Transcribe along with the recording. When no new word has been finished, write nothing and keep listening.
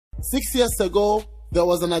6 years ago, there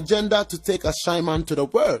was an agenda to take Ashaiman to the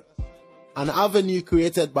world, an avenue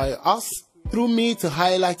created by us through me to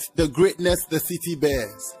highlight the greatness the city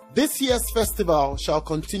bears. This year's festival shall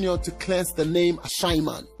continue to cleanse the name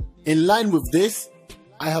Ashaiman. In line with this,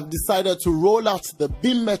 I have decided to roll out the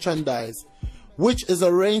BIM merchandise, which is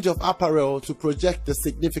a range of apparel to project the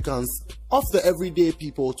significance of the everyday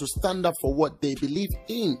people to stand up for what they believe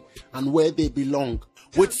in and where they belong.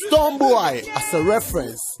 With Bwoy as a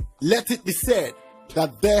reference, let it be said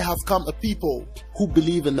that there have come a people who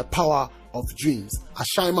believe in the power of dreams.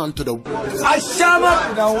 Ashaiman to the world. Ashaiman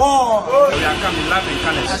to the world.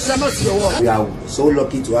 We are so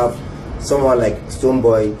lucky to have someone like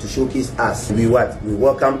Bwoy to showcase us. We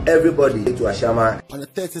welcome everybody to Ashaiman. On the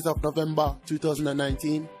 30th of November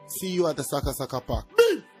 2019, see you at the Saka Saka Park.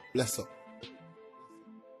 Bless up.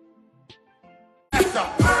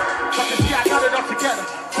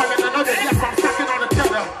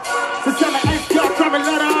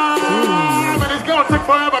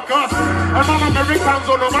 Forever cause and all Americans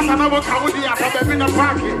all over and I will come with the app in the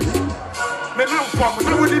parking. Me now from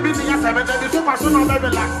now would be the app and the super soon very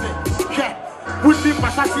relaxing. Yeah, would be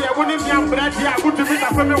Passatia, wouldn't be bread here, would be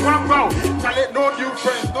that from me one row. Tell it no new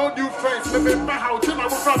friends, maybe my house in my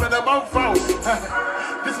from and a mouth foul.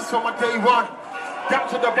 This is from my day one. Down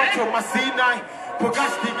to the bottom, my C9,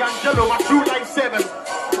 Pogasti, Angelo, my true life 7.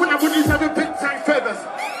 When I would use 7 big time feathers,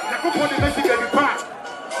 I could put the message every part.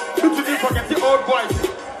 Forget the old boys.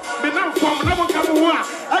 Me now from never come one.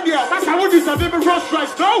 Again, that's how this have been roast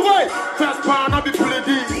rice. No way. First pound I'll be pulling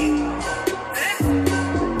this.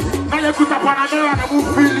 Now you put up on another and I move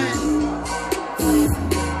freely.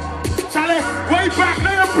 Charlie, way back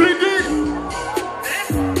now you pulling this.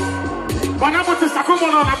 But I'm going to Sakumo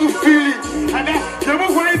and I move freely. And then you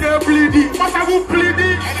move why they're bleeding. But I will bleed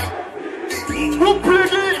it. Who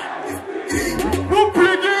bleed it? Who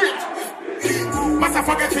bleed it? Massa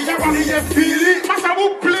forget to you want to feel it. Massa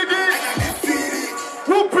who played it?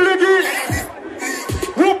 Who played it?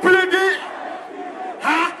 Who played it?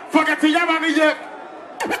 Huh? Forget to you want to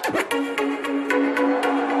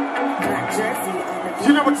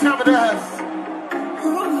you know what time it is?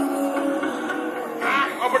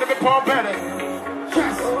 Over the big Paul better.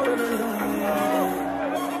 Yes.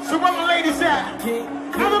 So what my lady said?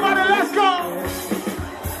 Everybody, let's go.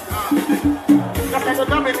 That's like a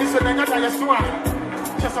dummy, this and I got a swag.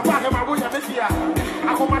 Just about him, I will have it here.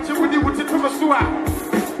 I go match with you with the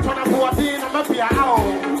Turn a board in and not be a owl.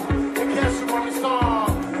 The cash to one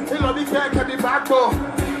song. The lobby can be back door.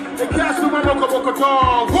 The cash to one local.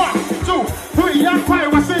 1, 2, 3, young fire,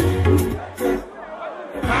 what's it?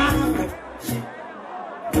 Huh?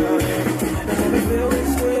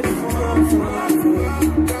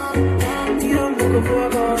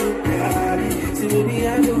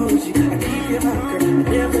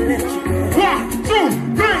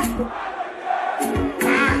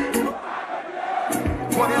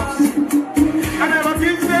 What else? I never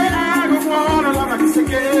did say I go for the love like this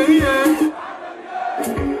again.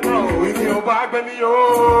 Oh, if you're back, baby, yo.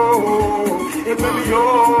 If baby, yo.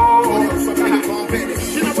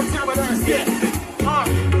 You know what time it is? Yeah.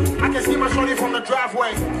 I can see my shorty from the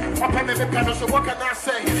driveway. Up in the pedal, so what can I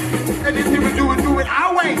say? Anything we do it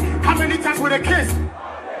our way. How many times with a kiss?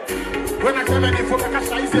 When I tell any folk I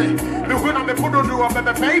say, me when I'm a put on do a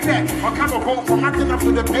baby, I can't go from nothing up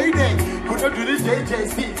to the payday. Couldn't do this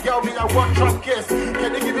JJC, girl, me a one drop kiss.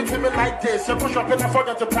 Can they give it to me like this? You push up and I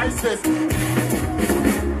forget the prices.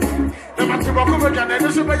 No matter what over again, and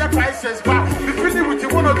this will be your prices. But if really what you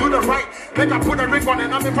wanna do the right, make I put a ring on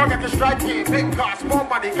and I'm forget to strike it. Big cars, more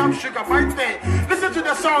money, come sugar, my thing. Listen to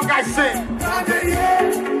the song I sing.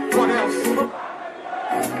 What else?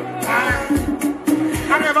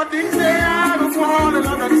 I never think say I don't want to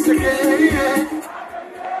love this again.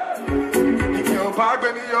 If you're back,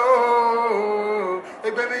 baby, yo.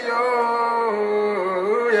 Hey, baby, yo.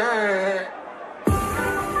 Yeah.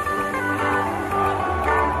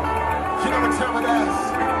 You know what time it is?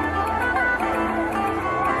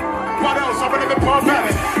 What else? I'm gonna be Paul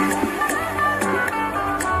Belly.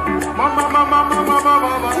 Mama,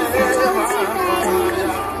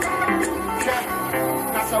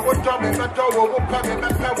 I would dumb in the door, would pay me,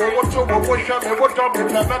 would show me, would dumb in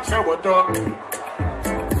the door.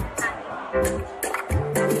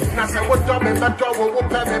 I said, what dumb in the door, would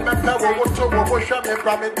pay me, would show me,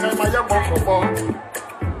 from it, tell my young uncle.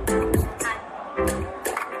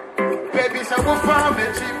 Baby, say, we'll find me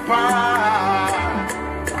cheaper.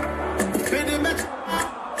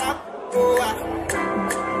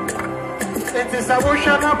 It is a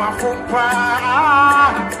ocean of my phone.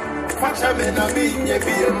 Watch me na minha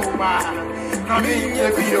bio mama, na minha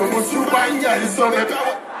bio musubanya isobe.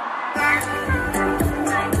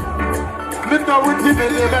 no with the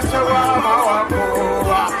baby, that's how I'm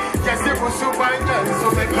yes, it was so fine,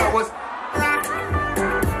 so make I was.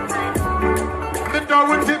 The door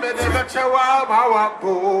with the baby, that's how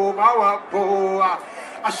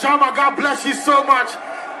Ashaiman, God bless you so much.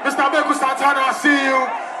 Mr. Beku Santana, I see you.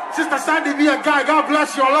 Sister Sandy, be a guy. God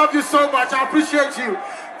bless you. I love you so much. I appreciate you.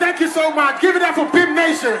 Thank you so much. Give it up for Pimp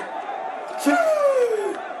Nation.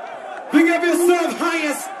 Big up yourself,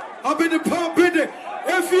 highest. I've been the pump in it.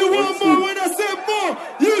 If you want more, when I say more,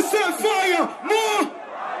 you say fire. More.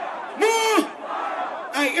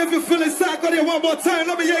 Hey, if you feel inside, go there one more time.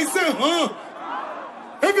 Let me hear you say, huh?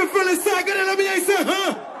 If you feel inside, go there, let me hear you say,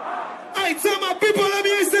 huh? Hey, tell my people, let me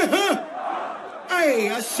hear you say, huh? Hey,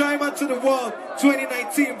 Ashaiman to the World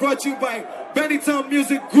 2019 brought to you by Bennytown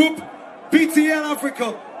Music Group, BTL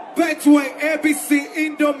Africa, Bwoy, ABC,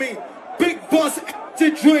 Indomie, Big Boss,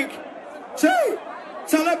 to drink.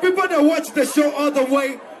 Tell people that watch the show all the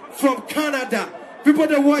way from Canada, people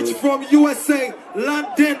that watch from USA,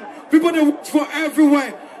 London, people that watch from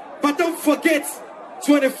everywhere. But don't forget,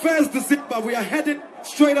 21st December, we are heading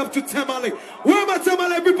straight up to Tamale. Where am I,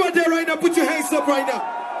 Tamale? Everybody there right now, put your hands up right now.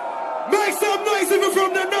 Make some noise even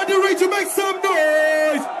from the northern region. Make some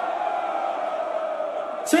noise.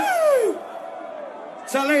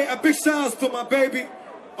 Charlie, a big shout out to my baby,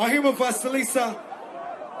 Ahima Vasilisa.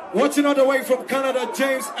 Watching all the way from Canada,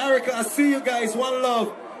 James, Erica. I see you guys. One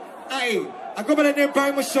love. Hey, I go by the name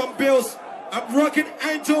Barry Mashon Bills. I'm rocking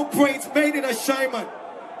angel braids made in Ashaiman.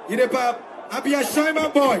 You know, Bob? I be a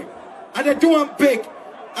Ashaiman boy. And I do I'm big.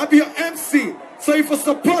 I be your MC. So if you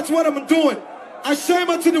support what I'm doing,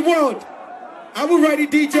 Ashaiman to the world. Are we ready,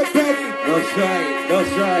 DJ Baby?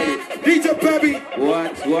 That's right. DJ Baby.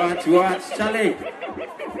 What? Charlie,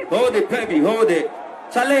 hold it, Baby, hold it.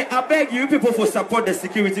 Charlie, I beg you people for support the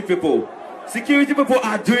security people. Security people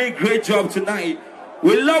are doing a great job tonight.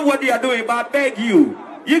 We love what they are doing, but I beg you,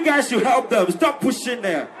 you guys should help them. Stop pushing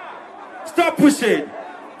there. Stop pushing.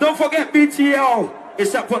 Don't forget BTL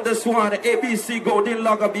is up on this one. ABC Golden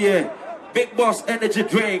Lager Beer, Big Boss Energy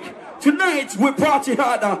Drink. Tonight we party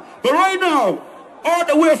harder, but right now, all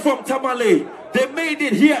the way from Tamale, they made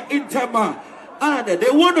it here in Tama, and they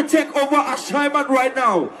want to take over Ashaiman right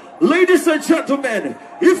now. Ladies and gentlemen,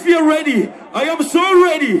 if you're ready, I am so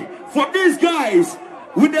ready for these guys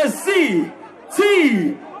with the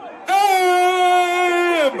CTM.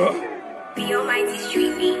 The Almighty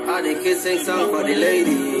Street Beat. I the kissing song for the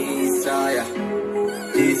ladies, yeah.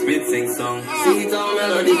 This big sing song, sweet on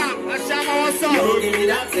melody. Ashaiman, what's up? Yo, give me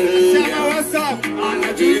that thing. Ashaiman, what's up? I'm a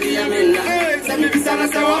GD, I'm in that. Hey, tell me this is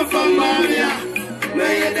one from Mania.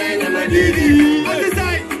 May you dine, I'm a DD. On this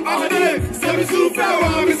side, I'm a day. Some super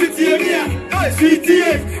warm, Mr. Tia. Hey, CTA,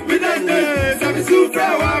 we done there. Some super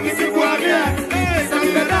warm, Mr. Guamia. Hey, some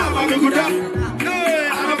madam, I'm a good up. Hey,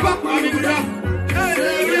 I'm a pop, I'm a good up.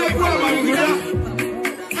 Hey, we are poor, I'm a good up.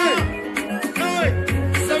 Hey,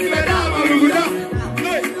 some madam, I'm a good up.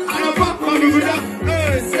 Hey, I'm a pop, I'm a good up.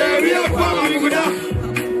 Hey, we are poor, I'm a good up.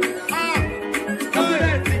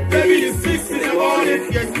 Baby, it's 6 in the morning,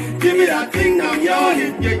 yes. Give me that thing, I'm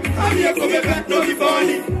yawning, yeah. I'm here for me, but no be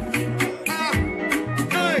funny.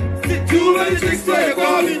 Too many tricks to you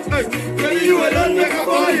call me. Baby, you alone make a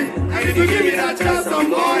falling. I need to give me that chance, I'm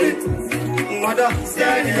morning. Mother,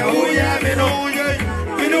 stand here, oh yeah, me know, yeah.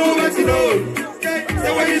 Me know what you know. So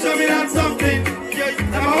when you show me that something, yeah.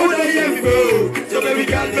 I'm a whole day, yeah, me go. So baby,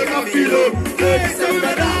 girl, make a feel up. Hey, say we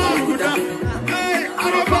better, I'm good up. Hey,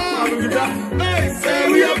 I'm a pop, I'm good up. Hey,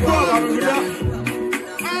 say we are poor, I'm good up.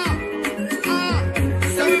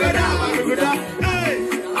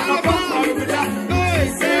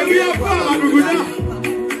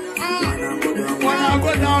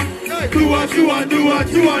 Do what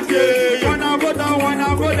you want, yeah. Wanna go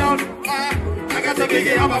down. I got to big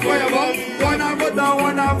hammer for your bum. Wanna go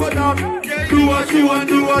down. Do what you want,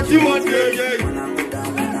 yeah.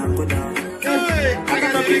 Hey, I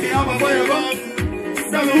got a big hammer for your bum.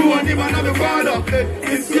 Tell me who want him and I'm a father.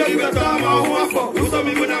 It's here you got time, I want for. Who saw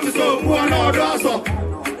me when I'm so, who want all the answer.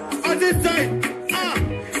 At this time,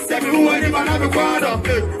 tell me who want him and I'm a father.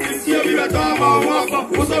 It's here you got time, I want for.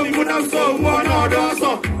 Who saw me when I'm so, who want all the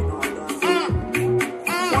answer.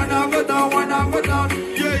 Wanna go down,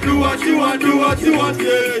 yeah. Do what you want,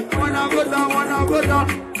 yeah. Wanna go down,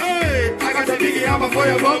 hey. I got a big hammer for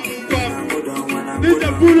your bum. This the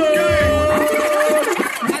pull up.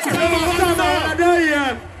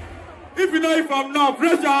 If you know if I'm not,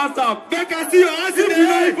 press your hands up. Make I see your hands. If you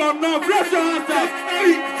know if I'm not, press your hands up.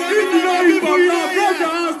 If you know if I'm not, press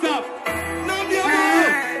your hands up.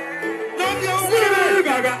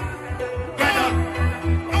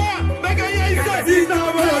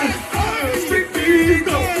 Street beat,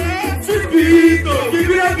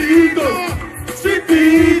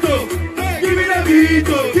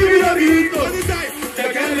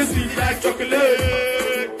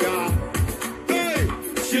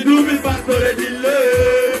 do me fast for the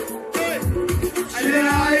delay. She dey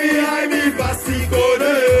high me fast go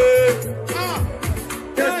there.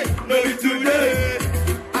 No be today.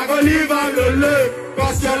 I go leave her alone.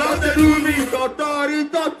 Cause your love they do me totori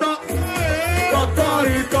toto.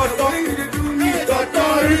 Totori toto.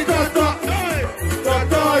 Totori toto.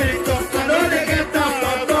 Totori toto. I know they get that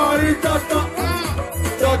totori toto.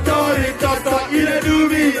 Totori toto. You they do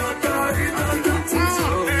me.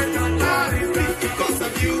 Because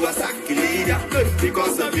of you I sack India.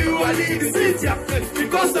 Because of you I leave the city.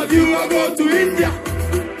 Because of you I go to India.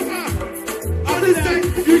 All this time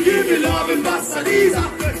you give me love and Vasalisa.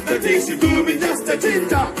 The things you do me just a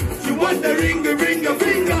ginger. You want the ring a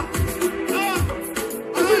finger.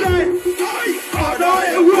 I know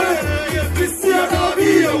it will. This year I'll be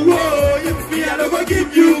a war. Me I never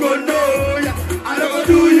give you go no. I never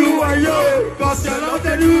do you a yo. Cause you're not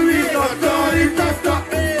the do me. Totori toto.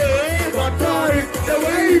 Totori. The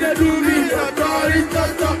way they do me. Totori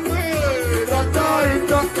toto. Totori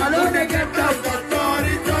toto. I know they get that.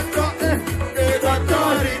 Totori toto.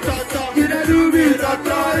 Totori toto. You they do me.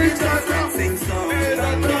 Totori toto. Sing song.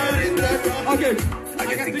 Okay. I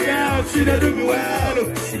got the girl. She they do me well.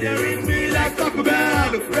 She they ring me like Taco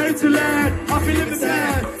Bell. Ready to land. I feel in the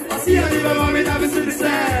sand. I see her leave her mommy. Never see the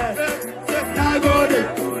sand. Now go there.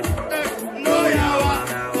 No yawa.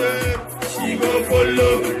 She go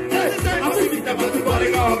follow. I see the body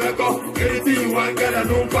go back up. Anything you want, get a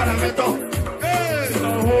new parameter. So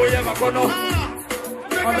who you ever gonna?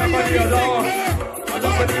 Nobody alone.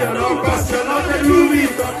 Nobody alone. Cause you're not the Louis.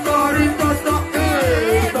 Totori toto.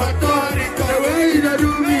 Totori toto. The way they do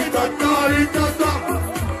me. Totori toto.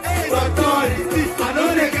 Totori. I know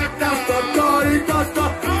they got that. Totori toto.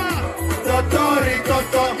 Totori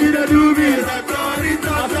toto. You they do me. Totori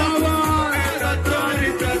toto. Totori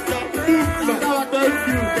toto.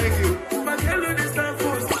 Thank you.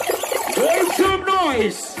 Make some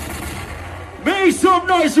noise. Make some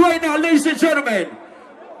noise right now, ladies and gentlemen.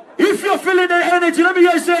 If you're feeling the energy, let me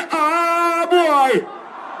hear you say, ah, boy.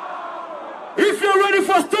 If you're ready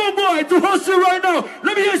for Stone Boy to host you right now,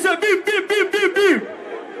 let me hear you say, beep, beep, beep, beep, beep.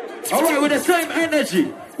 All right, with the same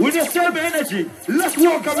energy, let's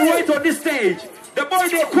welcome right on this stage the boy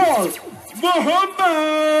they call Muhammad.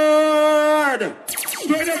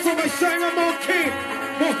 Straight up from Ashaiman King,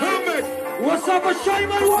 Muhammad. What's up,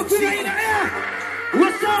 Ashaiman? Walking in the air.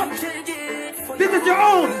 What's up? This is your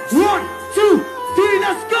own. 1, 2, 3,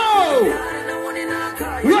 let's go.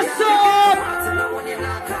 What's up?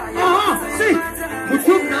 See.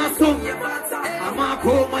 Mutum na song.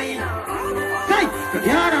 Amako mai. Hey,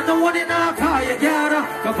 Yara no one in our car, Yara.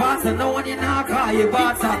 Kabata no one in our car,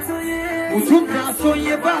 Yabata. Mutum na song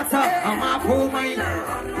Yabata. Amako mai.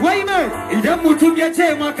 Wait a minute. Ida mutum yache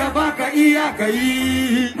makabaka iyaka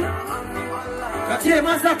yi. Kache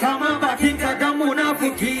masaka mamba kinka damu na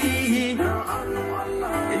fuki.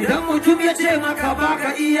 Ida mutum yache makabaka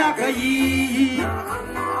iyaka yi.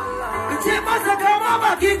 Kache masaka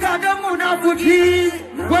mamba kinka damu na fuki.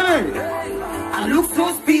 Wait. I look so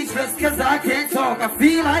speechless cause I can't talk. I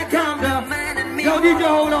feel like I'm the man in me. Yo, DJ,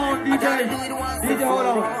 hold on, DJ. DJ, hold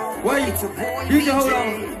on. Wait. DJ, hold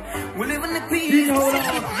on. We live in the peace. DJ, hold on.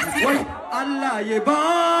 Wait. Allah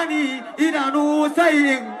yebani idanu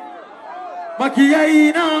saying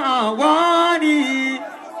makiyaina awani.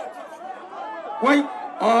 Wait.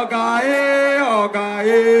 Ogaye,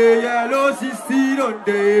 yellow sister don't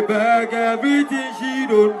they beg everything she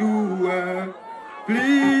don't do.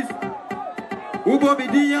 Please. Ubo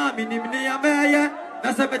midia minimnia meye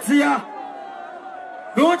nasebetia.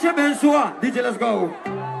 Don't you mensua? DJ, let's go.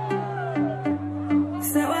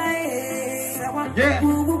 Yeah.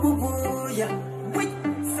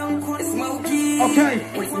 Okay.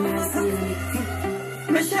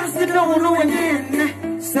 Me shall don't know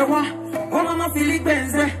again. Sewa, oh mama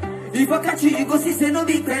Philippines. If I catch you, go see say no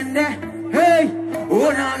big friend. Hey,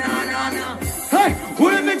 oh na. Hey, who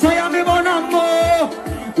me try me bonambo?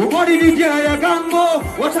 What did you get a gambo?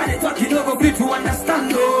 What are they talking over people to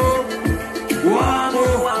understand? Wamo,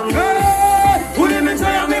 hey, who did me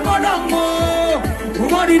try me bonambo?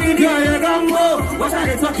 What did you get a gambo? What are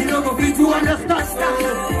they talking over people to understand?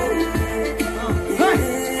 Hey,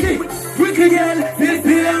 see, wicked girl,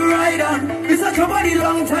 feel and ride on. It's a body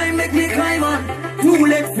long time, make me climb on. Too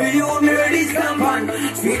late for you, me ready stamp on.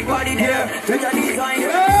 Sweet body there, better design.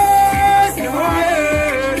 Yes,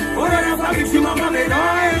 what are the family, mama, me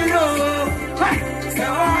dying, hey, say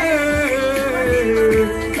why,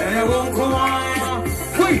 I won't come on.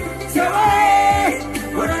 Wait, say why,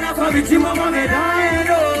 what are the family, mama, me dying,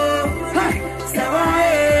 hey, say why,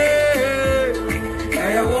 I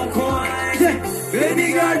won't come on. Baby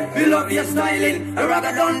girl, we love you styling. A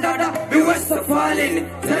ragga done dada, the west of falling.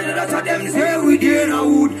 Tell the that of them say we dear now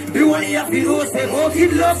wood. The one here fi know say oh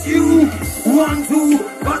kid loves you. 1, 2,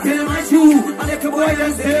 but tell my shoe. And let the boy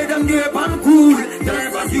them say them dear and cool. Tell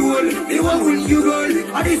them as you all, the one with you girl.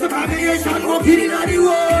 And this a combination of kid in the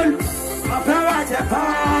world.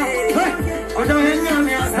 Hey, what the hell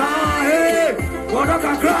me a star? Hey, what a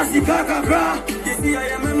cross the kakakra. You see I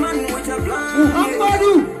am a man with a plan.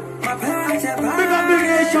 Muhammadu, big up big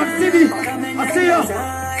nation city. I see ya.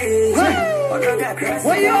 Hey,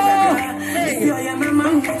 where you? Hey, I am a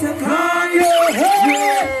man with a plan.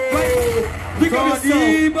 Hey,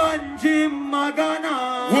 Tony Banjim Magana.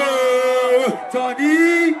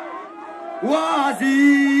 Tony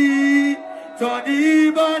Wazi.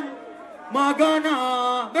 Tony Ban Magana.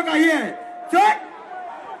 Look at here. Check.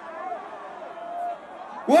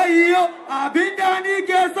 Why you? I've been down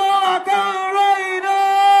here so I can't right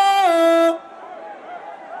now.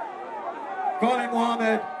 Call him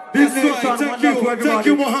Mohammed. That's right. Thank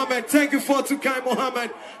you, Mohammed. Thank you for Tukai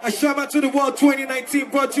Mohammed. Ashaiman to the World 2019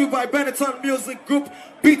 brought to you by Benetton Music Group,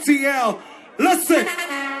 BTL. Listen.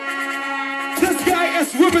 This guy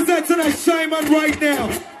is representing Ashaiman right now.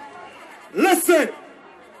 Listen.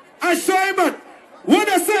 Ashaiman, when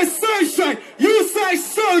I say sunshine, you say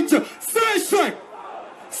soldier. Sunshine.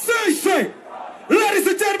 Sunshine. Ladies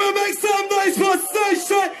and gentlemen, make some noise for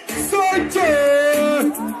Sunshine.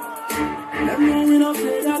 Soldier. Let me know we not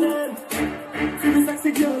play that name. See the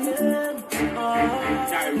sexy girl name.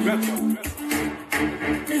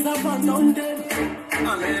 It's a fun down there.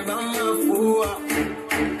 I'm a fool.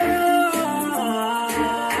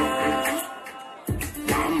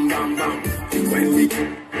 Bam bam bam. When we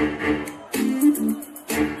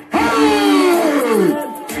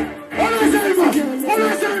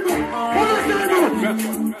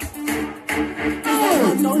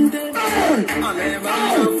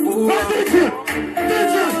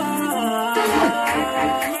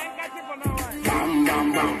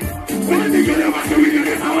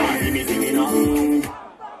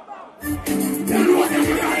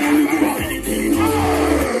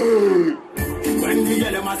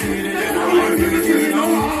When